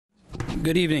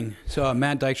Good evening. So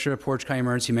Matt Dykstra, Portage County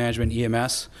Emergency Management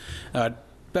EMS.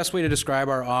 Best way to describe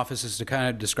our office is to kind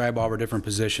of describe all our different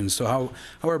positions. So how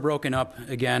we're broken up,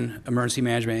 again, emergency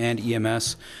management and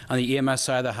EMS. On the EMS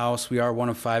side of the house, we are one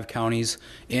of 5 counties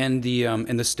in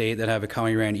the state that have a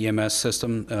county-ran EMS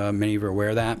system. Many of you are aware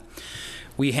of that.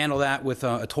 We handle that with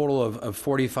a total of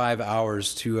 45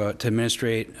 hours to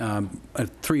administrate a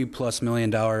 $3+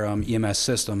 million EMS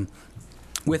system.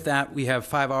 With that, we have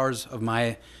 5 hours of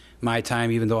my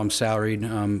time, even though I'm salaried.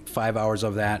 5 hours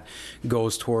of that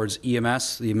goes towards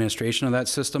EMS, the administration of that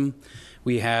system.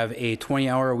 We have a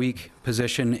 20-hour-a-week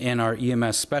position in our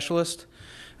EMS specialist,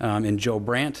 in Joe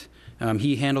Brandt.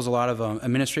 He handles a lot of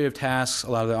administrative tasks, a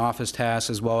lot of the office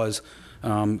tasks, as well as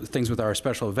things with our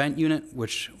special event unit,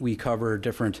 which we cover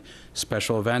different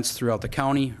special events throughout the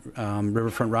county.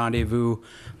 Riverfront Rendezvous,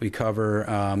 we cover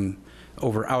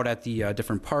out at the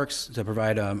different parks to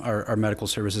provide our medical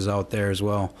services out there as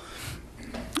well.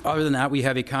 Other than that, we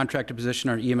have a contracted position,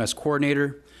 our EMS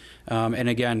coordinator. And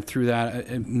again, through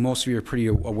that, most of you are pretty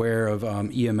aware of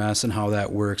EMS and how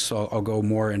that works, so I'll go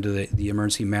more into the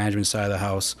emergency management side of the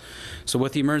house. So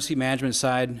with the emergency management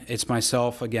side, it's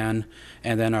myself again,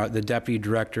 and then the deputy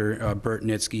director, Bert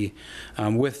Nitsky.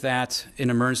 With that,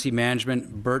 in emergency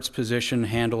management, Bert's position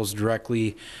handles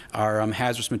directly our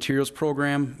hazardous materials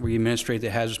program. We administrate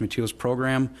the hazardous materials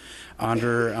program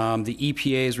under the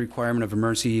EPA's requirement of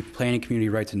Emergency Planning Community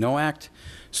Right to Know Act.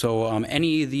 So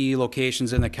any of the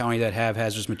locations in the county that have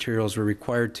hazardous materials, we're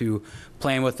required to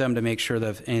plan with them to make sure that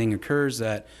if anything occurs,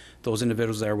 that those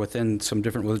individuals that are within some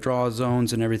different withdrawal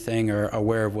zones and everything are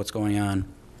aware of what's going on.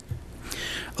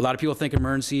 A lot of people think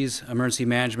emergency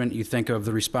management, you think of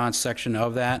the response section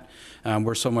of that.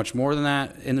 We're so much more than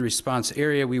that. In the response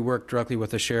area, we work directly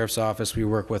with the sheriff's office. We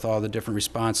work with all the different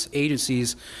response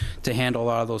agencies to handle a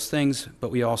lot of those things, but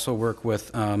we also work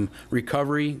with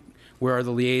recovery. We're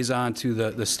the liaison to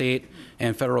the state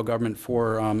and federal government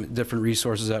for different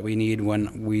resources that we need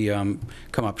when we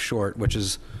come up short, which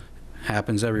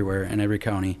happens everywhere in every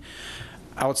county.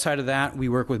 Outside of that, we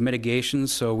work with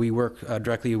mitigations, so we work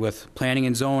directly with planning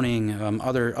and zoning,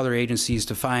 other agencies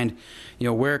to find,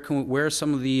 where are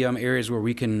some of the areas where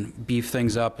we can beef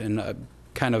things up and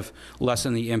kind of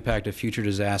lessen the impact of future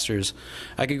disasters.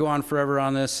 I could go on forever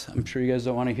on this. I'm sure you guys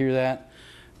don't want to hear that.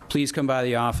 Please come by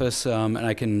the office and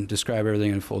I can describe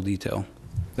everything in full detail.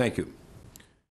 Thank you.